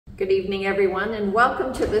Good evening, everyone, and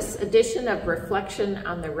welcome to this edition of Reflection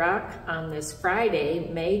on the Rock on this Friday,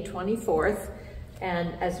 May 24th.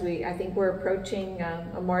 And as I think we're approaching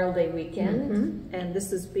Memorial Day weekend, and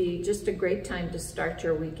this is just a great time to start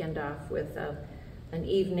your weekend off with an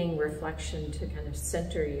evening reflection to kind of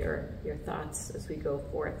center your thoughts as we go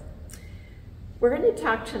forth. We're going to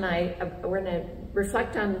talk tonight, we're going to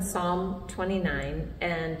reflect on Psalm 29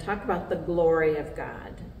 and talk about the glory of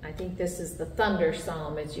God. I think this is the thunder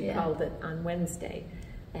psalm, as you called it on Wednesday.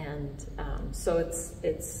 And so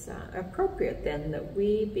it's appropriate then that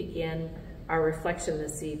we begin our reflection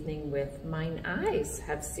this evening with "Mine eyes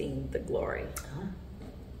have seen the glory."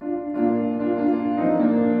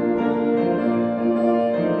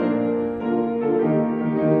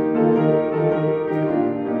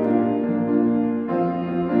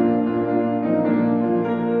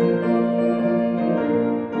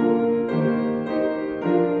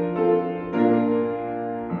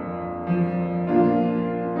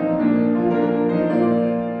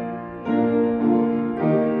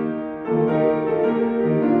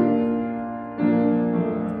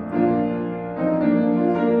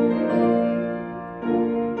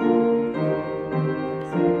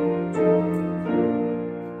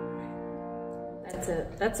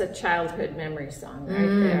 That's a childhood memory song right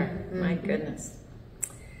there. My goodness.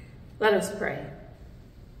 Let us pray.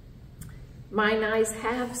 Mine eyes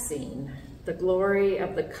have seen the glory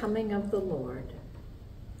of the coming of the Lord,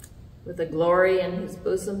 with a glory in his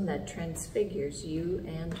bosom that transfigures you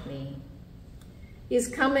and me. He is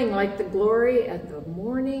coming like the glory of the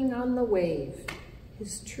morning on the wave.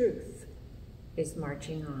 His truth is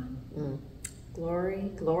marching on.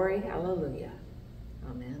 Glory, glory, hallelujah.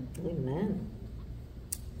 Amen. Amen.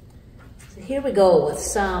 So here we go with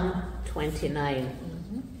Psalm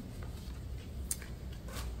 29.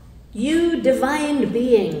 You divine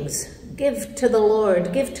beings, give to the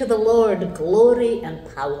Lord glory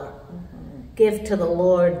and power. Give to the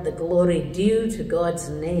Lord the glory due to God's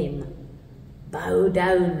name. Bow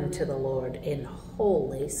down to the Lord in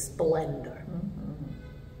holy splendor.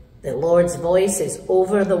 The Lord's voice is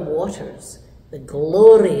over the waters. The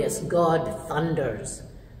glorious God thunders.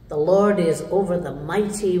 The Lord is over the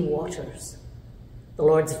mighty waters. The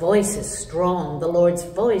Lord's voice is strong. The Lord's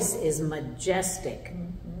voice is majestic.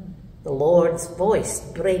 The Lord's voice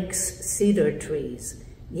breaks cedar trees.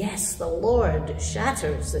 Yes, the Lord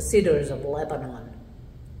shatters the cedars of Lebanon.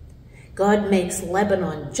 God makes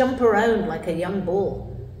Lebanon jump around like a young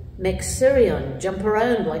bull, makes Sirion jump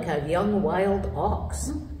around like a young wild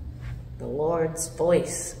ox. The Lord's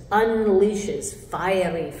voice unleashes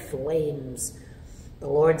fiery flames. The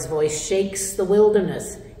Lord's voice shakes the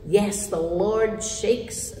wilderness. Yes, the Lord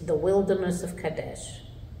shakes the wilderness of Kadesh.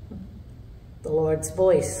 The Lord's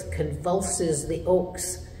voice convulses the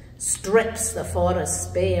oaks, strips the forests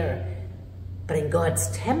bare. But in God's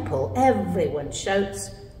temple, everyone shouts,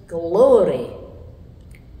 glory.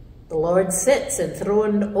 The Lord sits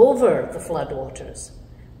enthroned over the floodwaters.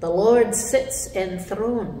 The Lord sits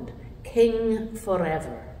enthroned, King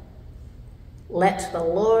forever. Let the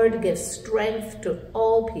Lord give strength to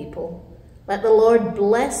all people. Let the Lord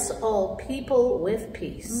bless all people with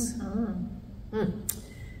peace.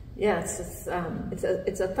 Yes,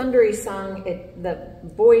 it's a thundery song. The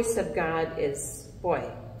voice of God is,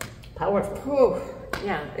 powerful.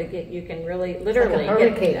 Yeah, you can really, literally, like a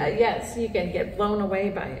hurricane. Yes, you can get blown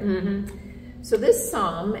away by it. So this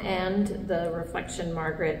psalm and the reflection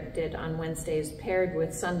Margaret did on Wednesday is paired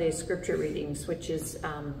with Sunday scripture readings, which is,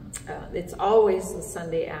 it's always the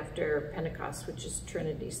Sunday after Pentecost, which is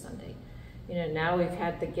Trinity Sunday. You know, now we've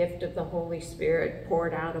had the gift of the Holy Spirit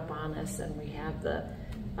poured out upon us, and we have the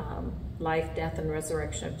life, death, and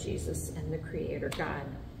resurrection of Jesus and the Creator God.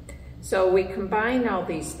 So we combine all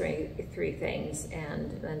these three things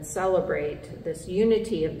and celebrate this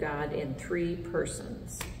unity of God in three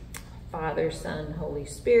persons: Father, Son, Holy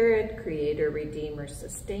Spirit, Creator, Redeemer,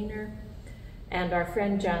 Sustainer. And our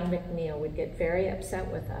friend John McNeil would get very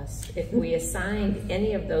upset with us if we assigned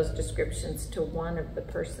any of those descriptions to one of the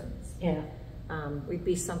persons. We'd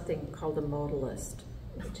be something called a modalist,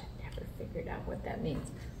 which I've never figured out what that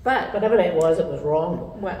means. But whatever it was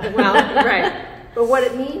wrong. Well, right. But what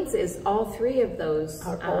it means is all three of those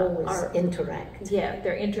are always interact. Yeah,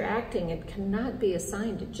 they're interacting and cannot be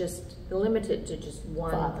assigned to limited to just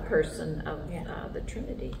one person of the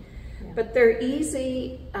Trinity. But they're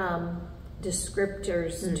easy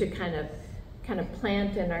descriptors to kind of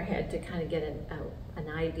plant in our head to kind of get an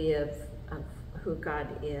idea of who God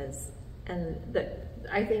is. And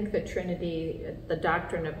I think the Trinity, the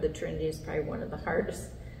doctrine of the Trinity, is probably one of the hardest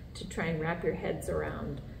to try and wrap your heads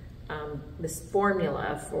around. This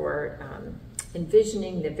formula for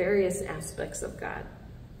envisioning the various aspects of God.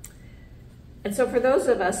 And so for those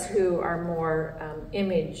of us who are more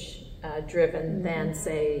image driven than,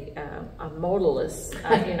 say, a modalist,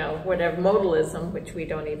 whatever modalism, which we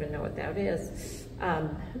don't even know what that is.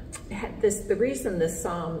 The reason this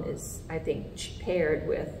psalm is, I think, paired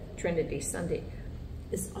with Trinity Sunday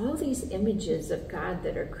is all these images of God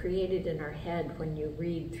that are created in our head when you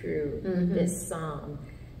read through this psalm.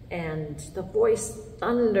 And the voice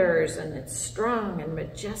thunders, and it's strong and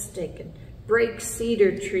majestic, and breaks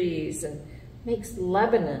cedar trees, and makes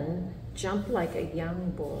Lebanon jump like a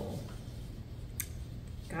young bull.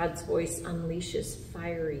 God's voice unleashes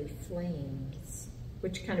fiery flames,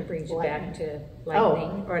 which kind of brings you back to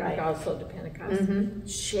lightning, also to Pentecost.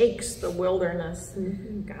 Shakes the wilderness.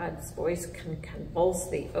 God's voice can convulse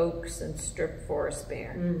the oaks and strip forests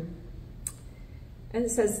bare. And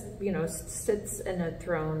it says, sits in a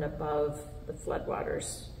throne above the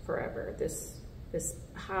floodwaters forever. This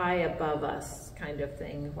high above us kind of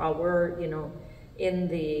thing. While we're, in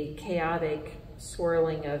the chaotic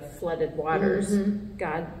swirling of flooded waters,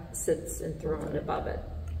 God sits enthroned above it.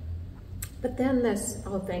 But then this,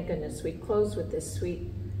 oh thank goodness, we close with this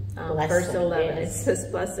sweet verse 11. Yes. It says,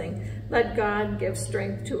 blessing. Let God give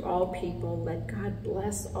strength to all people. Let God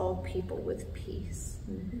bless all people with peace.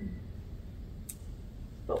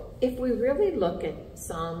 But if we really look at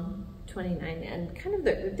Psalm 29 and kind of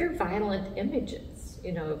they're violent images,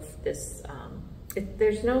 of this,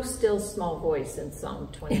 there's no still small voice in Psalm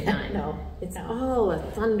 29. No. It's all a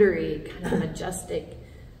thundery, kind of majestic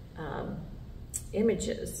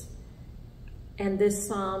images. And this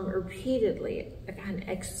psalm repeatedly again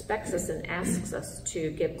expects us and asks us to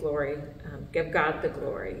give glory, give God the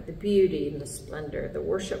glory, the beauty and the splendor, the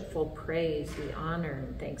worshipful praise, the honor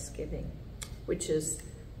and thanksgiving, which is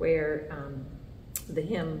where the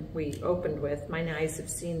hymn we opened with, mine eyes have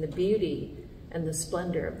seen the beauty and the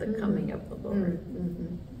splendor of the coming of the Lord.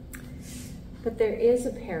 But there is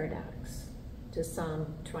a paradox to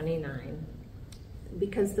Psalm 29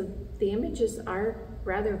 because the images are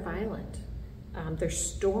rather violent. They're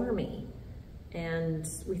stormy, and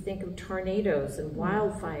we think of tornadoes and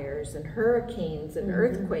wildfires and hurricanes and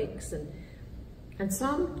earthquakes, and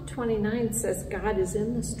Psalm 29 says God is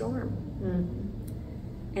in the storm.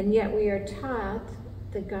 And yet we are taught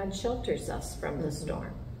that God shelters us from the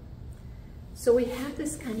storm. So we have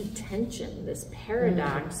this kind of tension, this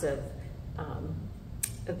paradox of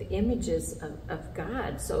the images of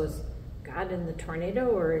God. So is God in the tornado,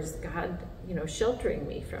 or is God, sheltering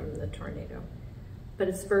me from the tornado? But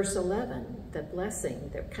it's verse 11, the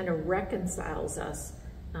blessing, that kind of reconciles us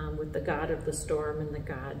with the God of the storm and the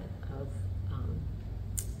God of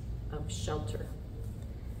shelter.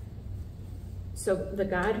 So the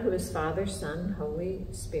God who is Father, Son, Holy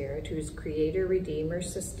Spirit, who is creator, redeemer,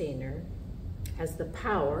 sustainer, has the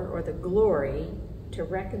power or the glory to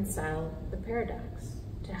reconcile the paradox,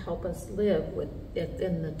 to help us live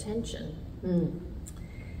within the tension.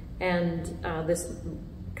 And this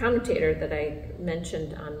commentator that I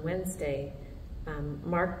mentioned on Wednesday,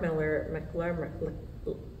 Mark McLermore,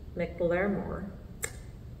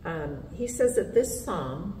 he says that this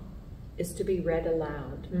psalm is to be read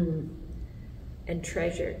aloud and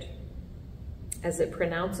treasured as it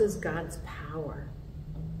pronounces God's power.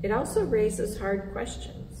 It also raises hard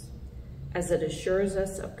questions as it assures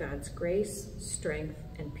us of God's grace, strength,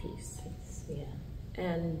 and peace.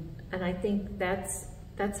 And I think that's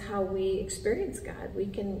how we experience God. We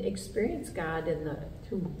can experience God in the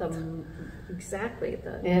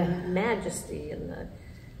majesty and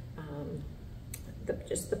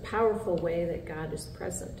just the powerful way that God is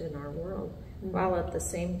present in our world, while at the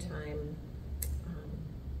same time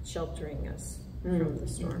sheltering us from the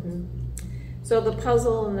storms. So the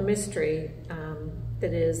puzzle and the mystery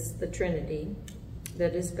that is the Trinity,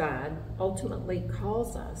 that is God, ultimately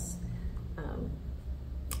calls us,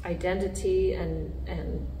 identity and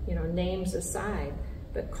names aside,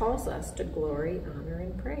 but calls us to glory, honor,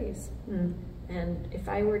 and praise. And if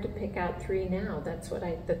I were to pick out three now, that's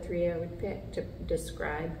the three I would pick to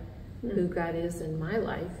describe who God is in my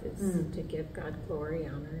life, is to give God glory,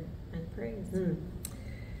 honor, and praise.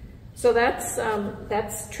 So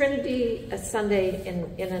that's Trinity Sunday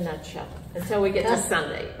in a nutshell, until we get to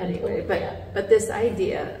Sunday anyway. But this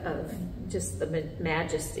idea of just the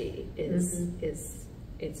majesty is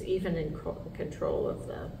it's even in control of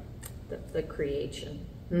the creation.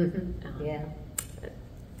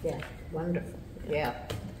 Wonderful.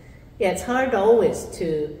 It's hard always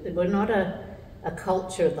we're not a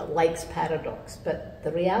culture that likes paradox, but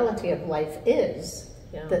the reality of life is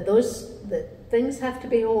that things have to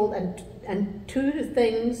be whole, and two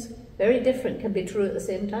things, very different can be true at the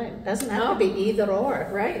same time. It doesn't have to be either or.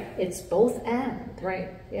 Right. It's both and. Right.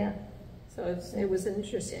 Yeah. So it was an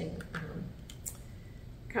interesting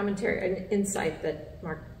commentary, an insight that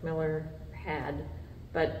Mark Miller had,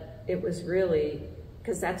 but it was really,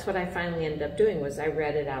 because that's what I finally ended up doing, was I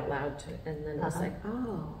read it out loud and then I was like,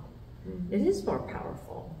 oh, it is more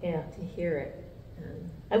powerful to hear it. And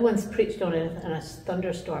I once preached on it and a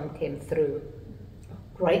thunderstorm came through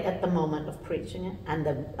right at the moment of preaching it, and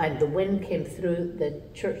the wind came through the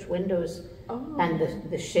church windows and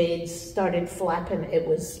the shades started flapping. It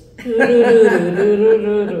was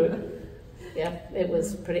yeah, it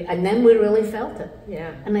was pretty, and then we really felt it.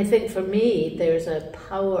 Yeah. And I think for me, there's a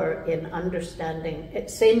power in understanding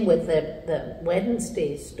it. Same with the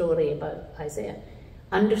Wednesday story about Isaiah.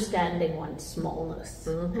 Understanding one's smallness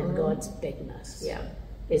and God's bigness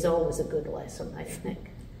is always a good lesson, I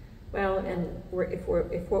think. Well, and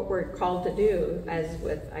if what we're called to do, as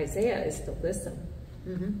with Isaiah, is to listen,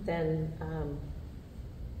 then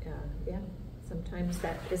sometimes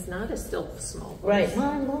that is not a still small voice. Right.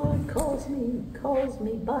 My Lord calls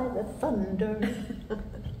me by the thunder.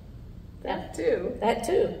 That too. That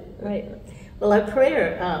too. Right. Well, our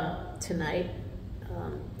prayer tonight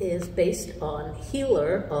is based on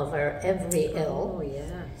Healer of Our Every Ill. Oh,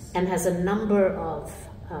 yes. And has a number of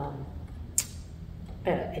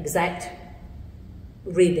exact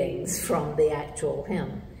readings from the actual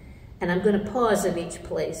hymn. And I'm going to pause at each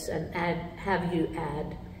place and have you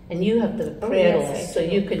add, and you have the prayer list, so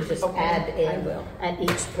you can just add in at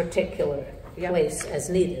each particular place as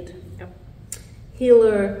needed. Yep.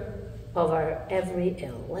 Healer of our every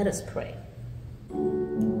ill. Let us pray.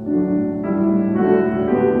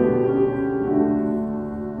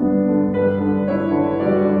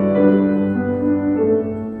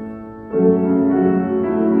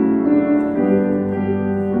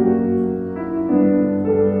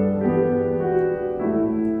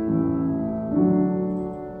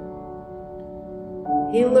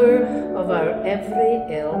 Healer of our every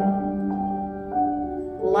ill,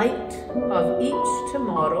 light of each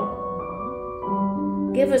tomorrow,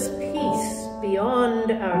 give us peace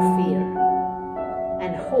beyond our fear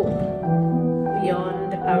and hope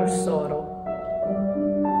beyond our sorrow.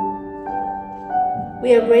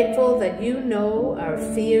 We are grateful that you know our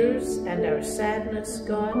fears and our sadness,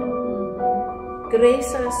 God.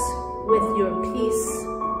 Grace us with your peace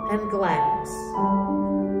and gladness.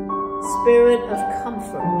 Spirit of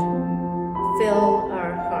comfort, fill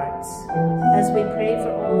our hearts as we pray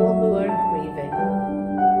for all who are grieving.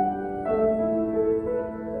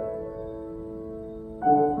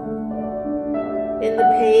 In the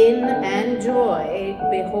pain and joy,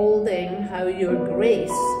 beholding how your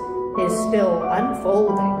grace is still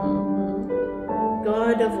unfolding,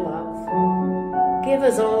 God of love, give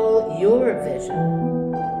us all your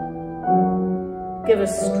vision. Give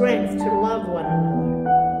us strength to love one another.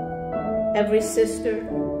 Every sister,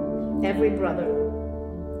 every brother,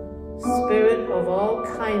 Spirit of all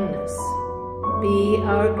kindness, be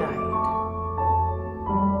our guide.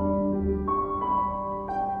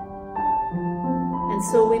 And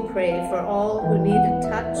so we pray for all who need a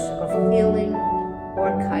touch of healing or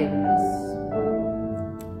kindness.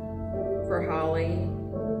 For Holly,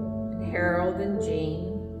 and Harold and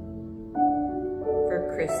Jean, for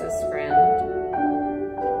Chris's friend,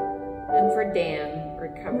 and for Dan,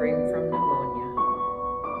 recovering from pneumonia.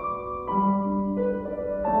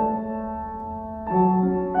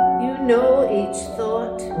 You know each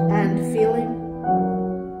thought and feeling.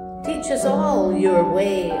 Teach us all your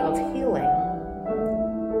way of healing.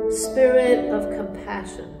 Spirit of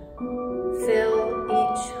compassion, fill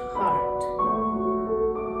each heart.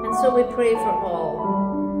 And so we pray for all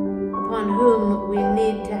upon whom we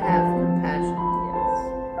need to have compassion.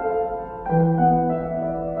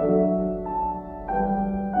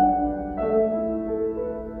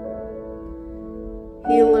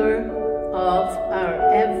 Healer of our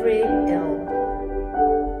every ill,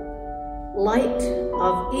 light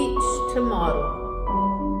of each tomorrow,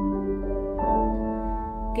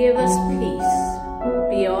 give us peace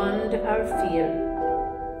beyond our fear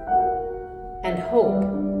and hope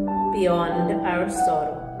beyond our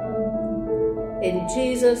sorrow. In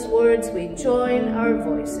Jesus' words we join our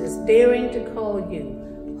voices, daring to call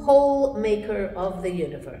you, whole maker of the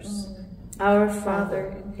universe, our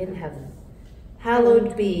Father in heaven.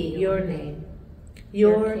 Hallowed be your name.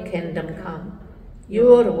 Your kingdom come.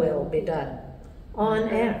 Your will be done, on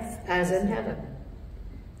earth as in heaven.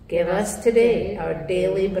 Give us today our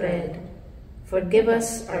daily bread. Forgive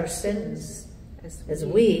us our sins, as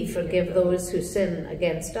we forgive those who sin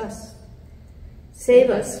against us. Save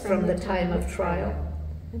us from the time of trial,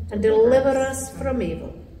 and deliver us from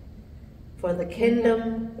evil. For the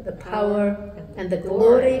kingdom, the power, and the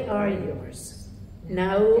glory are yours,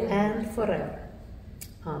 now and forever.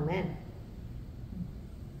 Amen.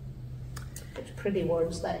 Such pretty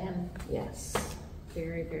words, that hymn. Yes,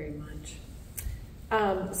 very, very much.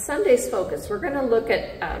 Sunday's focus, we're going to look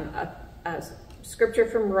at a scripture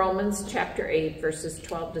from Romans chapter 8, verses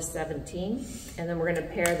 12 to 17, and then we're going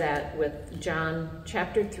to pair that with John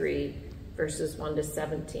chapter 3, verses 1 to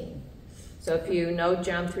 17. So if you know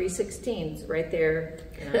John 3:16, it's right there,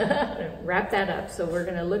 wrap that up. So we're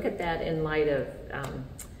going to look at that in light of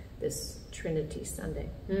this Trinity Sunday.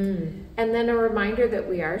 And then a reminder that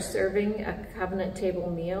we are serving a covenant table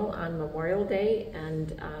meal on Memorial Day,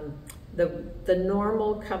 and the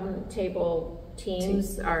normal covenant table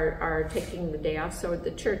teams are taking the day off, so the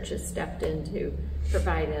church has stepped in to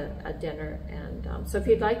provide a dinner. And so if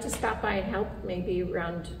you'd like to stop by and help, maybe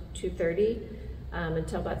around 2:30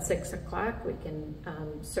 until about 6 o'clock, we can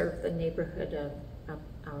serve the neighborhood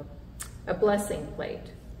a blessing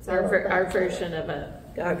plate. It's our version of a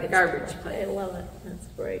garbage plate. I love it. That's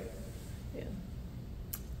great. Yeah.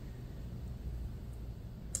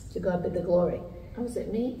 To God be the glory. Oh, is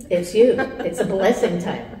it me? It's you. It's a blessing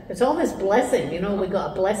time. It's always blessing. You know, we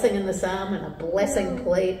got a blessing in the psalm and a blessing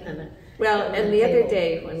plate and a and the other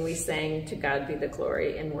day when we sang "To God Be the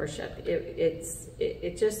Glory" in worship,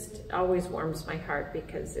 it just always warms my heart,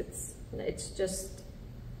 because it's just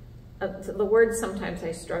the words. Sometimes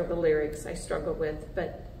I struggle, the lyrics I struggle with,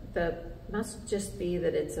 but must just be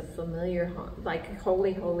that it's a familiar, like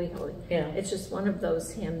holy, holy, holy. Yeah. It's just one of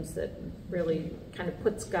those hymns that really kind of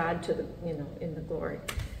puts God to the in the glory.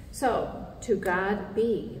 So to God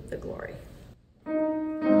be the glory.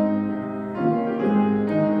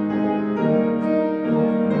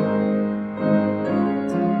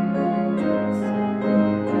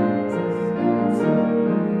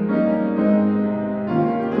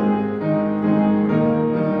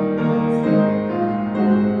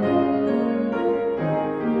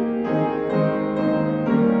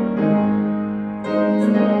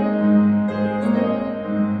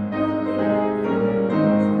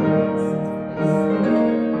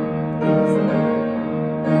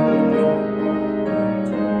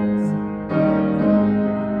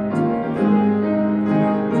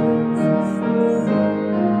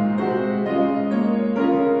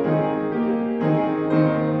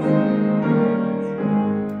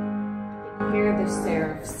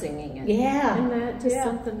 Yeah. Isn't that just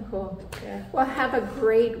something cool? Yeah. Well, have a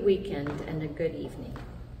great weekend and a good evening.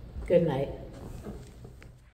 Good night.